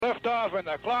off and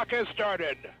the clock has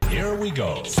started. Here we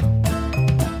go.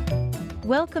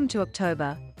 Welcome to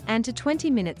October, and to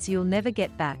 20 minutes you'll never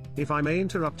get back. If I may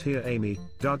interrupt here, Amy,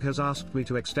 Doug has asked me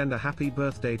to extend a happy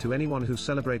birthday to anyone who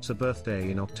celebrates a birthday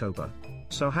in October.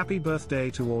 So happy birthday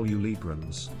to all you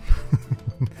Librans.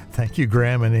 Thank you,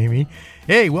 Graham and Amy.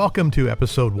 Hey, welcome to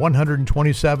episode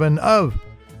 127 of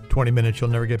 20 Minutes You'll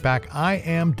Never Get Back. I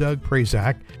am Doug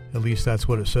Prazak. At least that's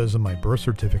what it says in my birth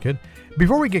certificate.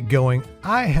 Before we get going,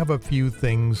 I have a few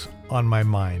things on my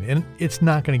mind, and it's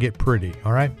not going to get pretty,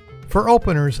 all right? For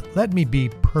openers, let me be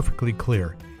perfectly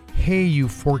clear. Hey, you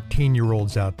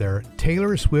 14-year-olds out there,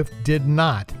 Taylor Swift did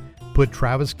not put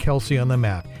Travis Kelce on the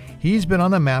map. He's been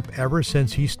on the map ever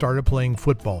since he started playing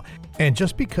football. And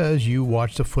just because you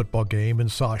watched a football game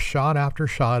and saw shot after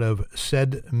shot of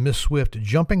said Miss Swift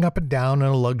jumping up and down in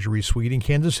a luxury suite in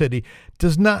Kansas City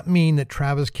does not mean that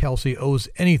Travis Kelce owes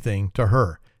anything to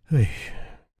her.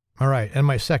 All right, and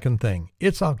my second thing,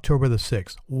 it's October the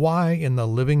 6th. Why in the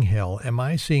living hell am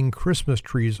I seeing Christmas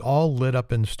trees all lit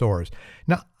up in stores?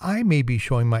 Now, I may be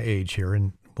showing my age here,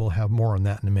 and we'll have more on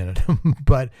that in a minute,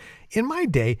 but in my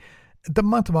day, the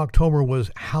month of October was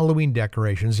Halloween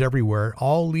decorations everywhere,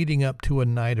 all leading up to a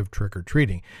night of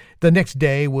trick-or-treating. The next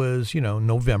day was,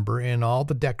 November, and all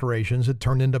the decorations had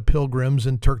turned into pilgrims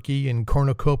and turkey and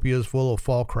cornucopias full of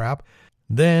fall crap.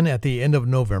 Then at the end of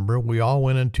November, we all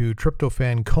went into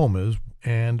tryptophan comas,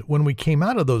 and when we came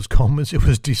out of those comas, it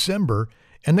was December,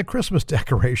 and the Christmas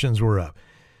decorations were up.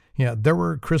 Yeah, there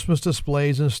were Christmas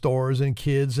displays in stores and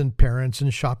kids and parents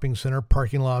and shopping center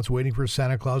parking lots waiting for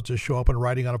Santa Claus to show up and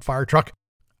riding on a fire truck.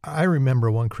 I remember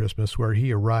one Christmas where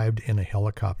he arrived in a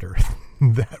helicopter.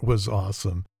 That was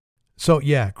awesome. So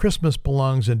yeah, Christmas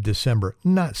belongs in December,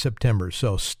 not September,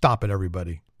 so stop it,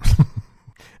 everybody.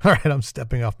 All right, I'm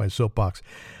stepping off my soapbox.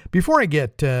 Before I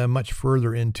get much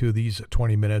further into these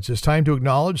 20 minutes, it's time to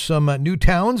acknowledge some new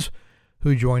towns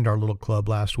who joined our little club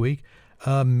last week.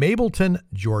 Mableton,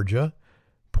 Georgia,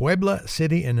 Puebla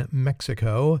City in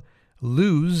Mexico,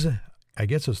 Lewes, I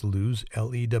guess it's Lewes,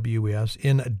 L-E-W-S,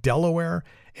 in Delaware,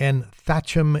 and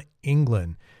Thatcham,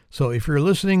 England. So if you're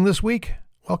listening this week,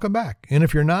 welcome back. And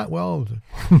if you're not, well,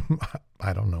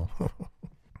 I don't know.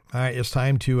 All right, it's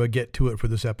time to get to it for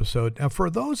this episode. Now, for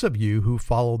those of you who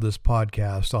follow this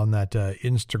podcast on that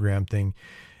Instagram thing,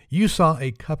 you saw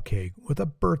a cupcake with a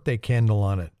birthday candle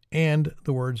on it and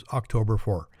the words October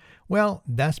 4. Well,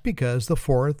 that's because the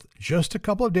 4th, just a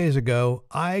couple of days ago,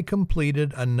 I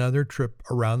completed another trip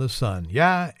around the sun.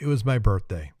 Yeah, it was my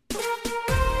birthday.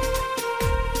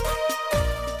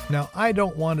 Now, I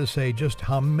don't want to say just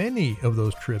how many of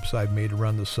those trips I've made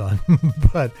around the sun,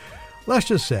 but let's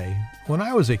just say, when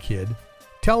I was a kid,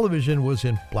 television was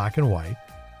in black and white,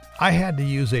 I had to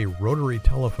use a rotary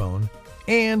telephone,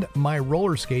 and my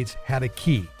roller skates had a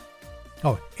key.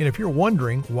 Oh, and if you're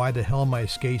wondering why the hell my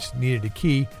skates needed a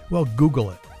key, well, Google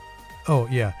it. Oh,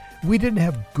 yeah, we didn't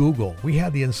have Google. We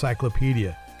had the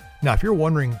encyclopedia. Now, if you're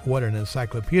wondering what an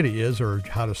encyclopedia is or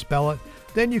how to spell it,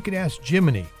 then you can ask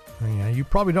Jiminy. Yeah, you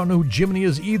probably don't know who Jiminy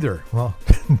is either. Well,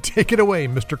 take it away,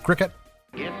 Mr. Cricket.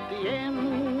 Get the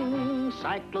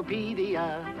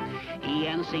encyclopedia,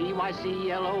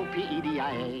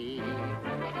 E-N-C-Y-C-L-O-P-E-D-I-A.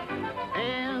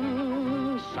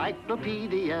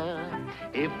 Encyclopedia,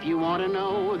 if you want to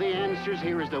know the answers,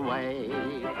 here is the way.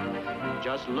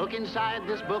 Just look inside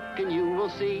this book and you will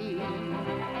see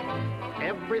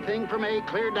everything from A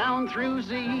clear down through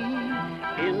Z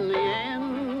in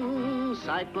the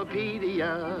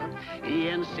encyclopedia,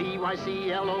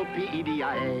 E-N-C-Y-C-L-O-P-E-D-I-A.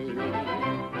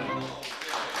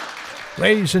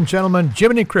 Ladies and gentlemen,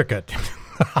 Jiminy Cricket.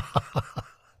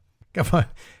 Come on.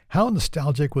 How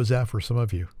nostalgic was that for some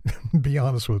of you? Be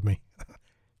honest with me.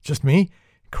 Just me?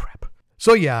 Crap.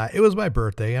 So yeah, it was my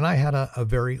birthday, and I had a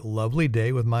very lovely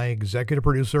day with my executive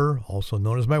producer, also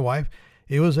known as my wife.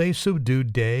 It was a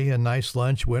subdued day, a nice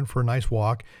lunch, went for a nice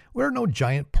walk. There were no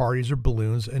giant parties or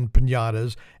balloons and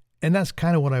piñatas, and that's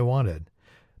kind of what I wanted.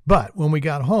 But when we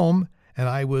got home, and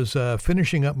I was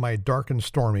finishing up my Dark and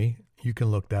Stormy, you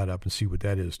can look that up and see what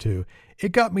that is too,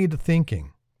 it got me to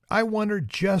thinking. I wondered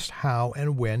just how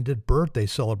and when did birthday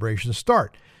celebrations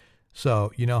start?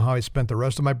 So, you know how I spent the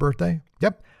rest of my birthday?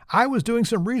 Yep, I was doing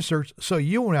some research so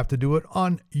you won't have to do it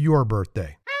on your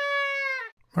birthday.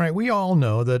 All right, we all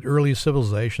know that early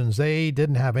civilizations, they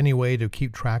didn't have any way to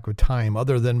keep track of time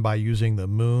other than by using the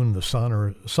moon, the sun,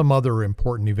 or some other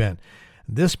important event.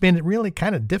 This made it really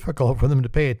kind of difficult for them to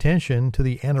pay attention to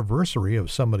the anniversary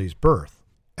of somebody's birth.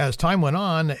 As time went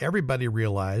on, everybody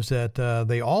realized that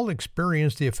they all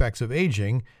experienced the effects of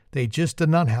aging. They just did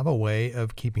not have a way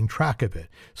of keeping track of it.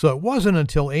 So it wasn't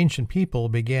until ancient people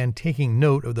began taking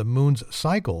note of the moon's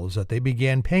cycles that they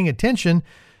began paying attention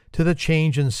to the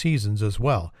change in seasons as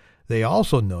well. They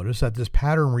also noticed that this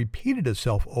pattern repeated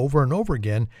itself over and over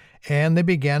again, and they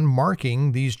began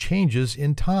marking these changes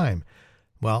in time.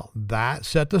 Well, that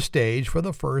set the stage for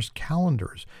the first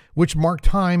calendars, which marked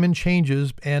time and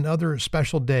changes and other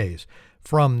special days.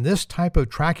 From this type of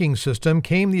tracking system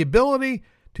came the ability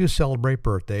to celebrate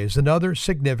birthdays and other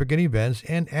significant events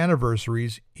and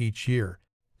anniversaries each year.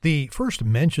 The first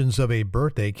mentions of a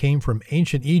birthday came from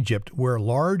ancient Egypt, where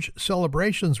large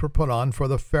celebrations were put on for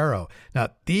the pharaoh. Now,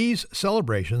 these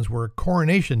celebrations were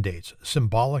coronation dates,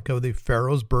 symbolic of the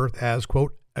pharaoh's birth as,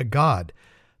 quote, a god.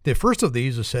 The first of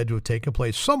these is said to have taken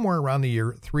place somewhere around the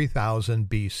year 3000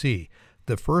 BC.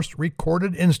 The first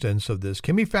recorded instance of this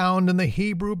can be found in the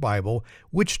Hebrew Bible,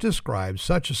 which describes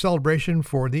such a celebration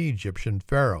for the Egyptian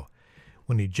pharaoh.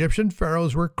 When Egyptian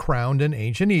pharaohs were crowned in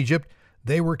ancient Egypt,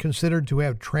 they were considered to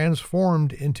have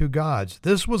transformed into gods.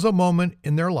 This was a moment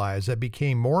in their lives that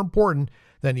became more important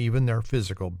than even their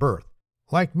physical birth.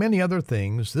 Like many other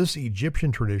things, this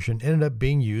Egyptian tradition ended up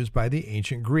being used by the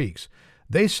ancient Greeks.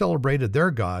 They celebrated their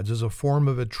gods as a form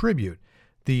of a tribute.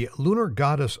 The lunar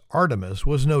goddess Artemis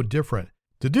was no different.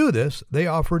 To do this, they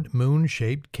offered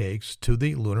moon-shaped cakes to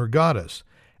the lunar goddess.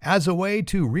 As a way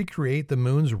to recreate the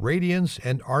moon's radiance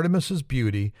and Artemis's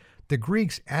beauty, the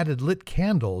Greeks added lit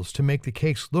candles to make the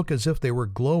cakes look as if they were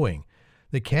glowing.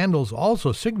 The candles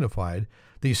also signified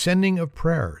the sending of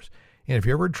prayers. And if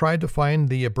you ever tried to find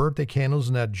the birthday candles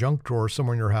in that junk drawer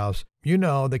somewhere in your house, you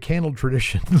know the candle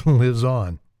tradition lives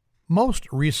on. Most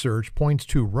research points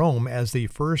to Rome as the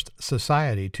first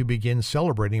society to begin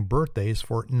celebrating birthdays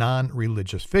for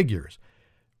non-religious figures.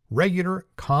 Regular,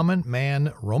 common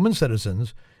man Roman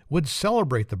citizens would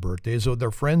celebrate the birthdays of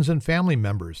their friends and family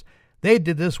members. They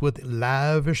did this with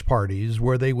lavish parties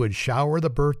where they would shower the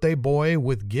birthday boy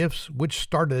with gifts, which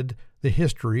started the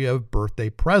history of birthday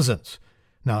presents.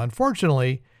 Now,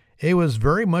 unfortunately, it was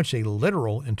very much a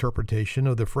literal interpretation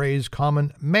of the phrase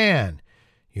common man.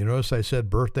 You notice I said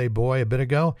birthday boy a bit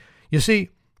ago? You see,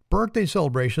 birthday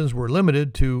celebrations were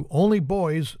limited to only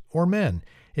boys or men.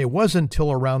 It wasn't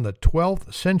until around the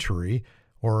 12th century,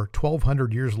 or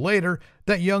 1200 years later,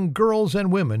 that young girls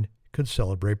and women could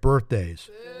celebrate birthdays.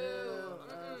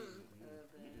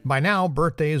 By now,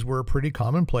 birthdays were pretty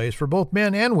commonplace for both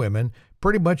men and women,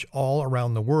 pretty much all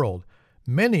around the world.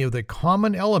 Many of the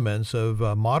common elements of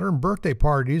modern birthday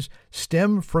parties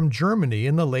stem from Germany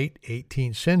in the late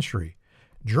 18th century.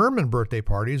 German birthday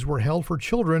parties were held for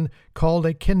children called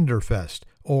a Kinderfest,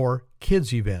 or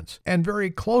kids' events, and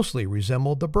very closely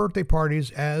resembled the birthday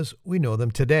parties as we know them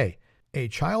today. A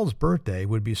child's birthday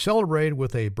would be celebrated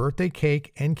with a birthday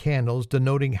cake and candles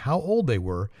denoting how old they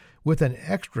were, with an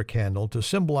extra candle to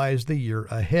symbolize the year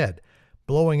ahead.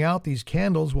 Blowing out these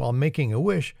candles while making a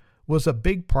wish was a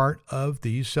big part of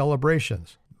these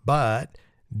celebrations. But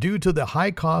due to the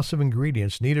high cost of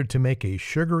ingredients needed to make a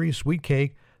sugary sweet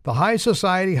cake, the high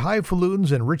society,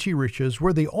 highfalutins, and Richie Riches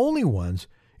were the only ones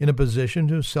in a position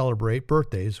to celebrate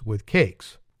birthdays with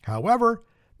cakes. However,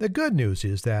 the good news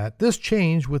is that this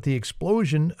changed with the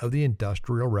explosion of the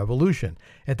Industrial Revolution.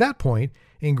 At that point,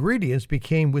 ingredients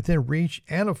became within reach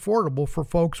and affordable for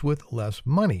folks with less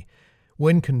money.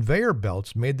 When conveyor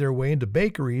belts made their way into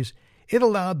bakeries, it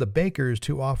allowed the bakers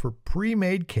to offer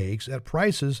pre-made cakes at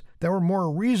prices that were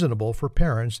more reasonable for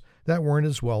parents that weren't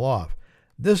as well off.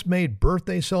 This made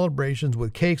birthday celebrations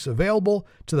with cakes available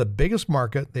to the biggest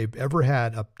market they've ever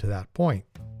had up to that point.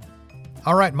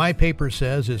 All right, my paper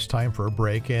says it's time for a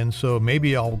break, and so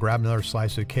maybe I'll grab another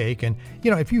slice of cake. And,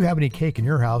 if you have any cake in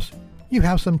your house, you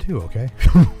have some too, okay?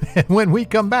 And when we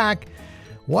come back,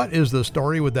 what is the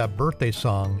story with that birthday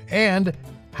song, and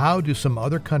how do some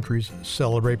other countries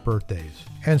celebrate birthdays?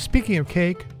 And speaking of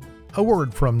cake, a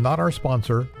word from not our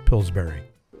sponsor, Pillsbury.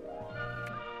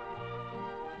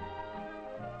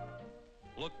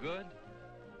 Look good?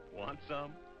 Want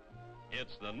some?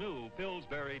 It's the new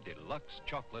Pillsbury Deluxe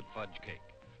Chocolate Fudge Cake,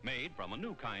 made from a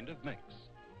new kind of mix.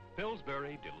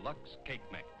 Pillsbury Deluxe Cake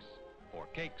Mix, for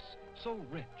cakes so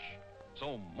rich,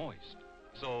 so moist,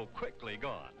 so quickly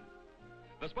gone.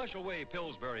 The special way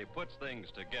Pillsbury puts things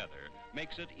together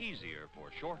makes it easier for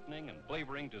shortening and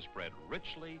flavoring to spread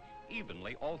richly,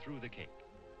 evenly all through the cake.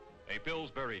 A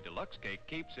Pillsbury Deluxe Cake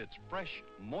keeps its fresh,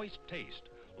 moist taste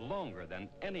longer than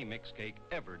any mix cake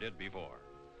ever did before.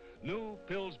 New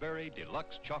Pillsbury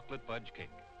Deluxe Chocolate Fudge Cake.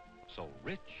 So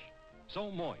rich, so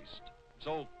moist,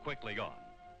 so quickly gone.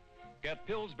 Get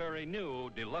Pillsbury new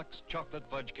Deluxe Chocolate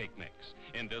Fudge Cake Mix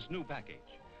in this new package.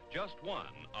 Just one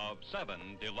of 7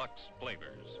 deluxe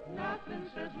flavors. Nothing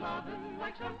says lovin'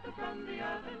 like something from the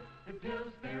oven, and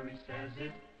Pillsbury says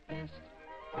it best.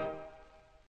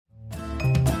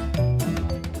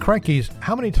 Crikeys,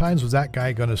 how many times was that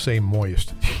guy going to say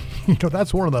moist? You know,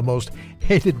 that's one of the most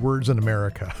hated words in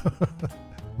America.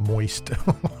 Moist.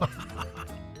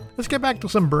 Let's get back to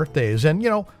some birthdays. And, you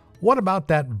know, what about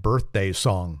that birthday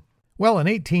song? Well, in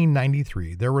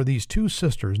 1893, there were these 2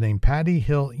 sisters named Patty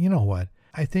Hill. You know what?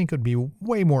 I think it would be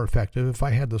way more effective if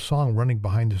I had the song running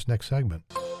behind this next segment.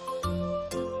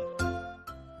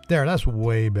 There, that's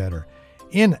way better.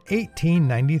 In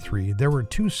 1893, there were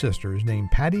 2 sisters named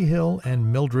Patty Hill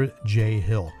and Mildred J.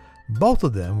 Hill. Both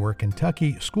of them were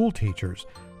Kentucky school teachers.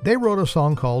 They wrote a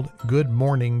song called Good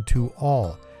Morning to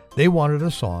All. They wanted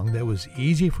a song that was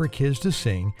easy for kids to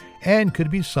sing and could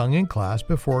be sung in class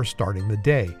before starting the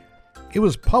day. It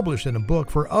was published in a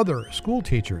book for other school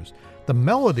teachers. The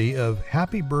melody of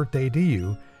Happy Birthday to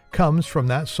You comes from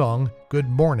that song, Good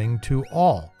Morning to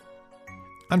All.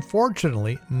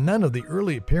 Unfortunately, none of the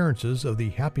early appearances of the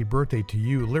Happy Birthday to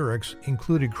You lyrics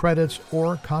included credits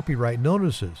or copyright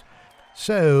notices.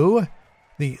 So,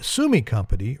 the Sumi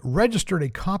Company registered a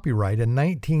copyright in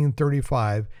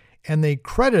 1935, and they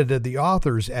credited the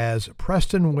authors as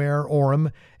Preston Ware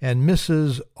Oram and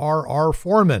Mrs. R.R.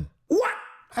 Foreman. What?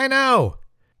 I know.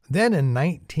 Then in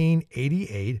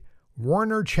 1988,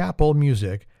 Warner Chappell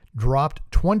Music dropped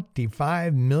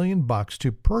 $25 million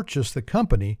to purchase the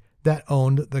company that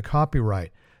owned the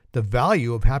copyright. The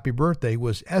value of Happy Birthday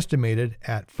was estimated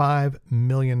at $5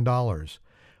 million.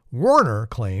 Warner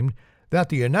claimed that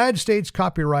the United States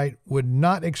copyright would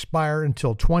not expire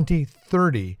until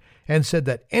 2030 and said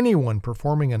that anyone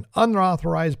performing an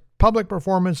unauthorized public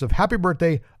performance of Happy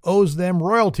Birthday owes them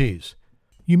royalties.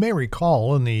 You may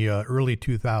recall in the early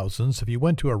 2000s, if you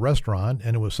went to a restaurant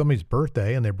and it was somebody's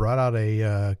birthday and they brought out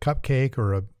a cupcake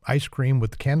or an ice cream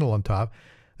with the candle on top,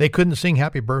 they couldn't sing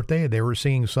Happy Birthday. They were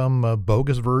singing some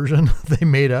bogus version they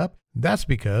made up. That's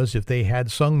because if they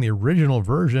had sung the original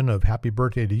version of Happy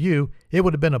Birthday to You, it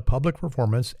would have been a public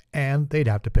performance and they'd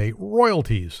have to pay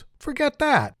royalties. Forget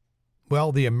that.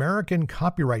 Well, the American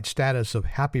copyright status of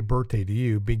Happy Birthday to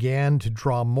You began to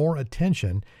draw more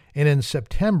attention, and in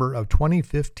September of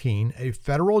 2015, a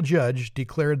federal judge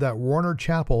declared that Warner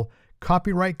Chappell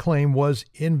copyright claim was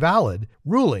invalid,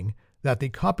 ruling that the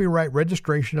copyright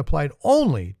registration applied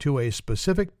only to a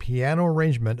specific piano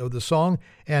arrangement of the song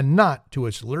and not to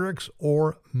its lyrics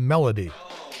or melody.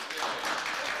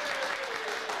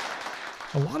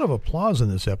 A lot of applause in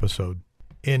this episode.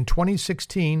 In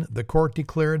 2016, the court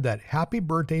declared that Happy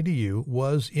Birthday to You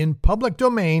was in public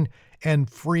domain and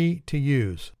free to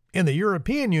use. In the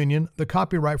European Union, the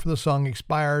copyright for the song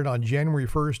expired on January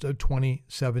 1st of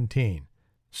 2017.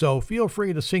 So feel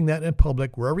free to sing that in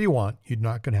public wherever you want. You're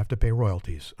not going to have to pay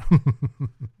royalties.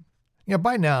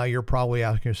 By now, you're probably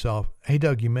asking yourself, hey,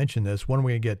 Doug, you mentioned this. When are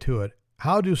we going to get to it?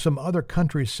 How do some other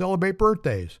countries celebrate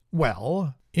birthdays?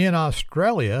 Well, in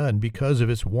Australia, and because of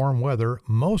its warm weather,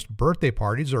 most birthday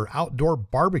parties are outdoor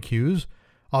barbecues.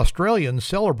 Australians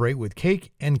celebrate with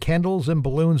cake and candles and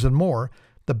balloons and more.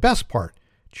 The best part,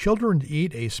 children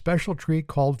eat a special treat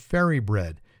called fairy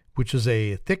bread, which is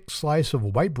a thick slice of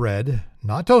white bread,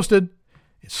 not toasted.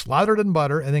 It's slathered in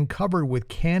butter and then covered with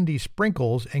candy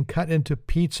sprinkles and cut into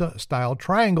pizza-style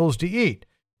triangles to eat.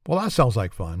 Well, that sounds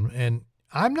like fun, and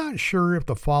I'm not sure if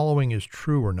the following is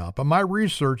true or not, but my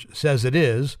research says it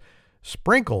is.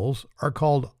 Sprinkles are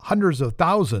called hundreds of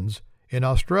thousands in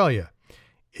Australia.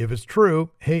 If it's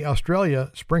true, hey,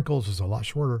 Australia, sprinkles is a lot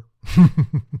shorter.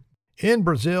 In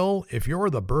Brazil, if you're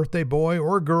the birthday boy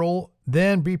or girl,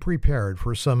 then be prepared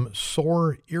for some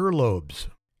sore earlobes.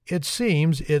 It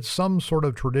seems it's some sort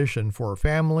of tradition for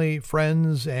family,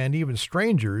 friends, and even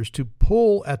strangers to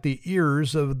pull at the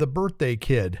ears of the birthday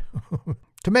kid.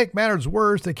 To make matters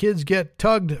worse, the kids get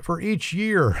tugged for each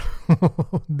year.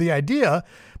 The idea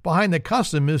behind the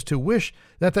custom is to wish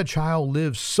that the child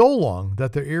lives so long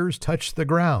that their ears touch the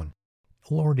ground.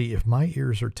 Lordy, if my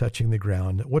ears are touching the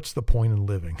ground, what's the point in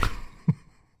living?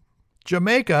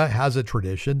 Jamaica has a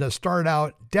tradition that started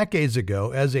out decades ago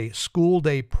as a school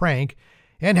day prank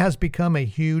and has become a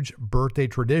huge birthday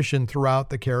tradition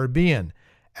throughout the Caribbean.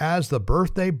 As the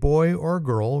birthday boy or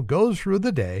girl goes through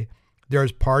the day,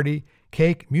 there's party,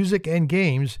 cake, music, and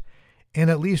games,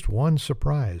 and at least one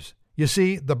surprise. You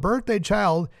see, the birthday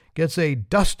child gets a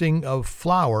dusting of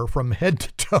flour from head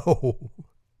to toe.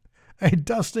 A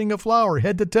dusting of flour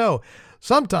head to toe.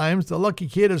 Sometimes the lucky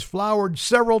kid is floured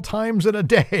several times in a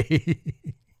day.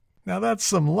 Now that's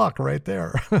some luck right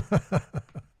there.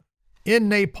 In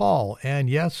Nepal, and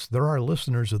yes, there are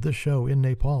listeners of this show in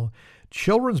Nepal,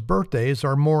 children's birthdays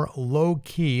are more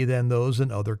low-key than those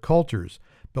in other cultures.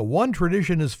 But one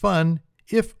tradition is fun,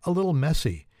 if a little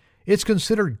messy. It's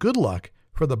considered good luck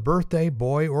for the birthday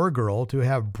boy or girl to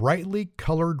have brightly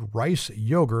colored rice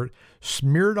yogurt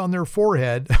smeared on their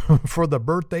forehead for the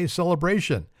birthday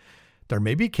celebration. There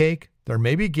may be cake, there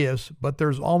may be gifts, but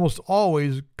there's almost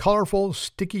always colorful,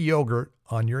 sticky yogurt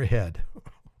on your head.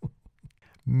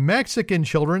 Mexican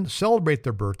children celebrate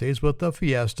their birthdays with a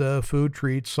fiesta, food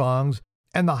treats, songs,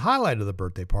 and the highlight of the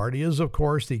birthday party is, of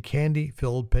course, the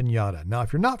candy-filled piñata. Now,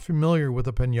 if you're not familiar with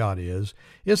what a piñata is,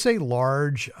 it's a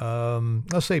large,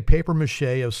 let's say,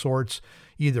 papier-mâché of sorts,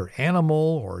 either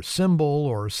animal or symbol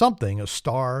or something, a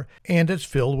star, and it's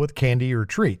filled with candy or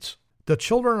treats. The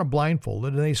children are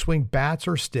blindfolded and they swing bats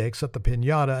or sticks at the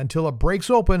piñata until it breaks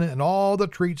open and all the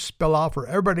treats spill out for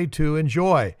everybody to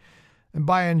enjoy. And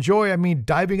by enjoy, I mean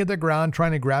diving at the ground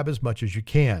trying to grab as much as you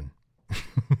can.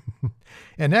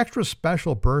 An extra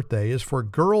special birthday is for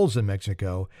girls in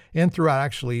Mexico and throughout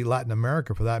actually Latin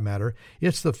America for that matter.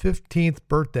 It's the 15th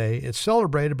birthday. It's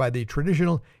celebrated by the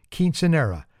traditional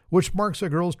quinceañera, which marks a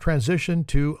girl's transition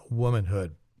to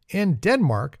womanhood. In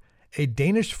Denmark, a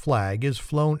Danish flag is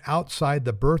flown outside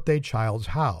the birthday child's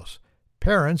house.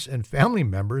 Parents and family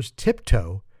members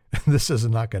tiptoe. This is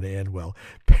not going to end well.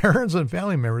 Parents and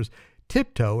family members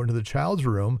tiptoe into the child's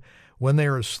room when they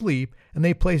are asleep, and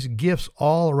they place gifts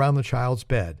all around the child's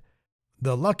bed.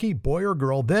 The lucky boy or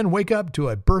girl then wake up to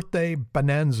a birthday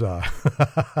bonanza.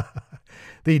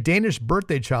 The Danish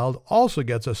birthday child also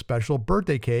gets a special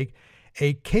birthday cake,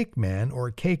 a cake man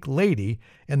or cake lady,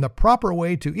 and the proper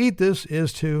way to eat this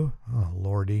is to, oh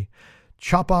lordy,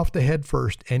 chop off the head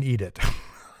first and eat it.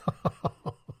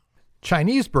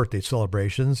 Chinese birthday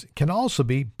celebrations can also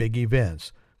be big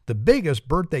events. The biggest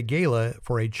birthday gala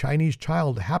for a Chinese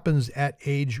child happens at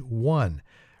age 1.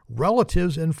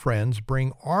 Relatives and friends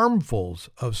bring armfuls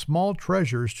of small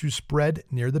treasures to spread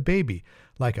near the baby,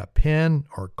 like a pen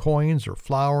or coins or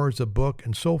flowers, a book,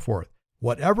 and so forth.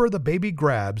 Whatever the baby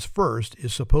grabs first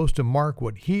is supposed to mark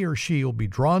what he or she will be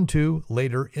drawn to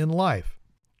later in life.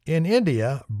 In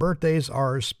India, birthdays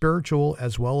are spiritual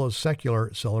as well as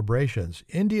secular celebrations.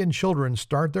 Indian children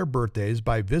start their birthdays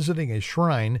by visiting a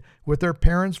shrine with their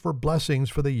parents for blessings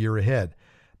for the year ahead.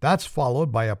 That's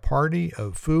followed by a party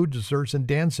of food, desserts, and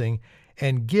dancing,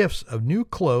 and gifts of new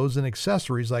clothes and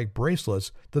accessories like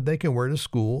bracelets that they can wear to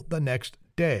school the next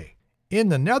day. In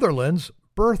the Netherlands,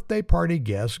 birthday party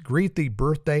guests greet the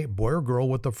birthday boy or girl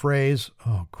with the phrase,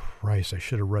 oh Christ, I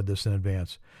should have read this in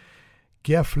advance,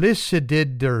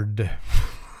 Gefeliciteerd.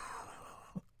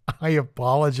 I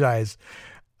apologize.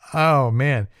 Oh,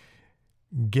 man.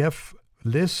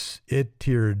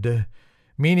 Gefeliciteerd,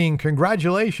 meaning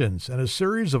congratulations, and a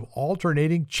series of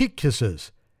alternating cheek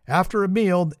kisses. After a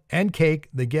meal and cake,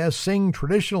 the guests sing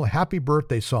traditional happy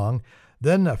birthday song.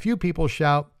 Then a few people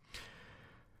shout,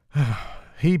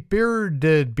 He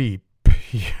bearded beep.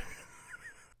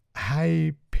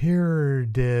 Hi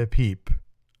bearded peep.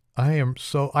 I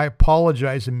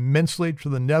apologize immensely to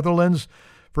the Netherlands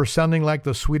for sounding like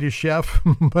the Swedish chef,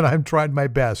 but I've tried my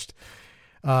best.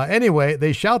 Anyway,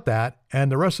 they shout that,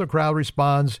 and the rest of the crowd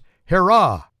responds,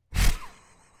 hurrah!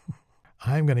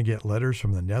 I'm going to get letters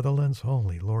from the Netherlands.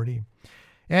 Holy lordy.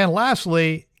 And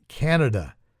lastly,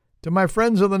 Canada. To my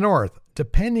friends of the North,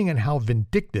 depending on how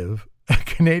vindictive a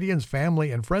Canadian's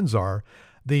family and friends are,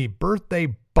 the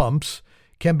birthday bumps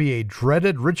can be a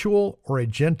dreaded ritual or a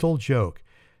gentle joke.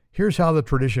 Here's how the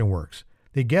tradition works.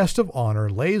 The guest of honor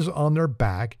lays on their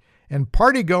back, and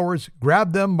partygoers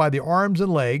grab them by the arms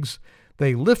and legs.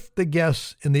 They lift the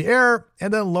guests in the air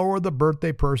and then lower the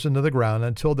birthday person to the ground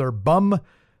until their bum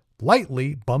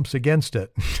lightly bumps against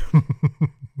it.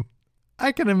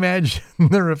 I can imagine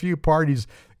there are a few parties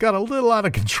got a little out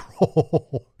of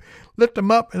control. Lift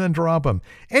them up and then drop them.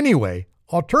 Anyway,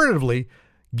 alternatively,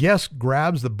 guest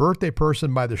grabs the birthday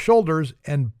person by the shoulders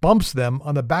and bumps them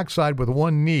on the backside with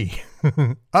one knee,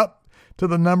 up to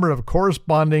the number of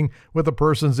corresponding with the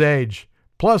person's age,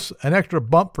 plus an extra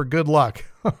bump for good luck.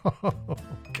 Oh,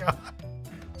 God.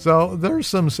 So there's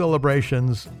some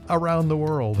celebrations around the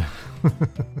world.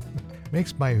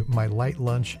 Makes my light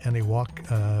lunch and a walk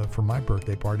for my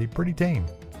birthday party pretty tame.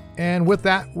 And with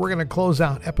that, we're going to close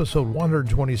out episode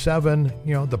 127,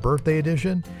 the birthday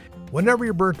edition. Whenever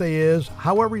your birthday is,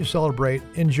 however you celebrate,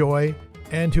 enjoy.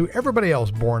 And to everybody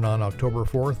else born on October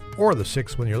 4th or the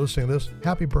 6th when you're listening to this,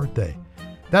 happy birthday.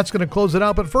 That's going to close it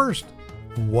out. But first,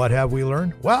 what have we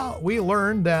learned? Well, we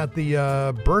learned that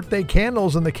the birthday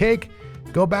candles and the cake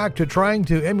go back to trying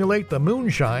to emulate the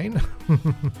moonshine.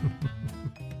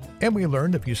 And we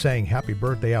learned if you sang happy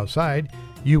birthday outside,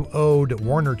 you owed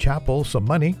Warner Chappell some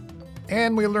money.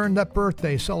 And we learned that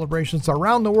birthday celebrations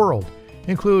around the world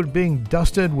include being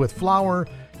dusted with flour,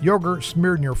 yogurt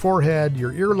smeared in your forehead,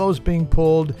 your earlobes being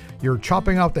pulled, you're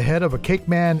chopping off the head of a cake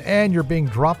man, and you're being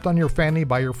dropped on your fanny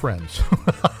by your friends.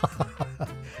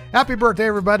 Happy birthday,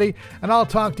 everybody, and I'll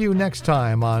talk to you next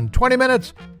time on 20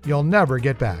 Minutes You'll Never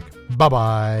Get Back.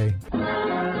 Bye-bye.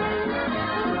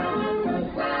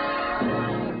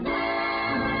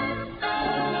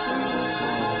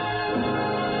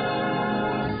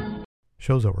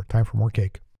 Show's over. Time for more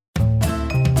cake.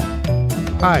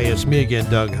 Hi, it's me again,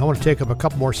 Doug. I want to take up a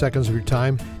couple more seconds of your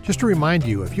time just to remind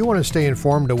you, if you want to stay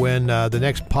informed of when the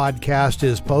next podcast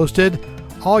is posted,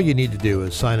 all you need to do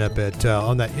is sign up at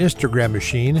on that Instagram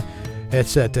machine.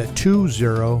 It's at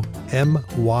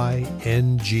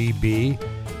 20MYNGB,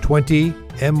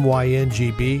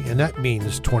 20MYNGB, and that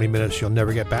means 20 minutes you'll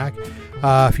never get back.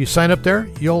 If you sign up there,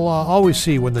 you'll always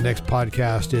see when the next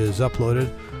podcast is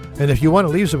uploaded. And if you want to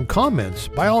leave some comments,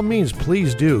 by all means,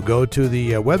 please do go to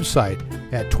the website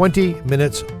at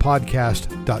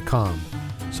 20minutespodcast.com.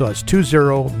 So it's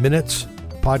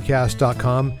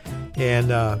 20minutespodcast.com,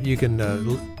 and you can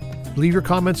leave your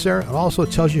comments there. It also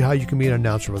tells you how you can be an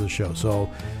announcer for the show. So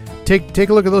take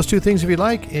a look at those two things if you'd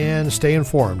like, and stay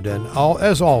informed. And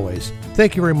as always,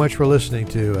 thank you very much for listening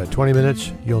to 20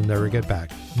 Minutes You'll Never Get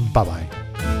Back. Bye-bye.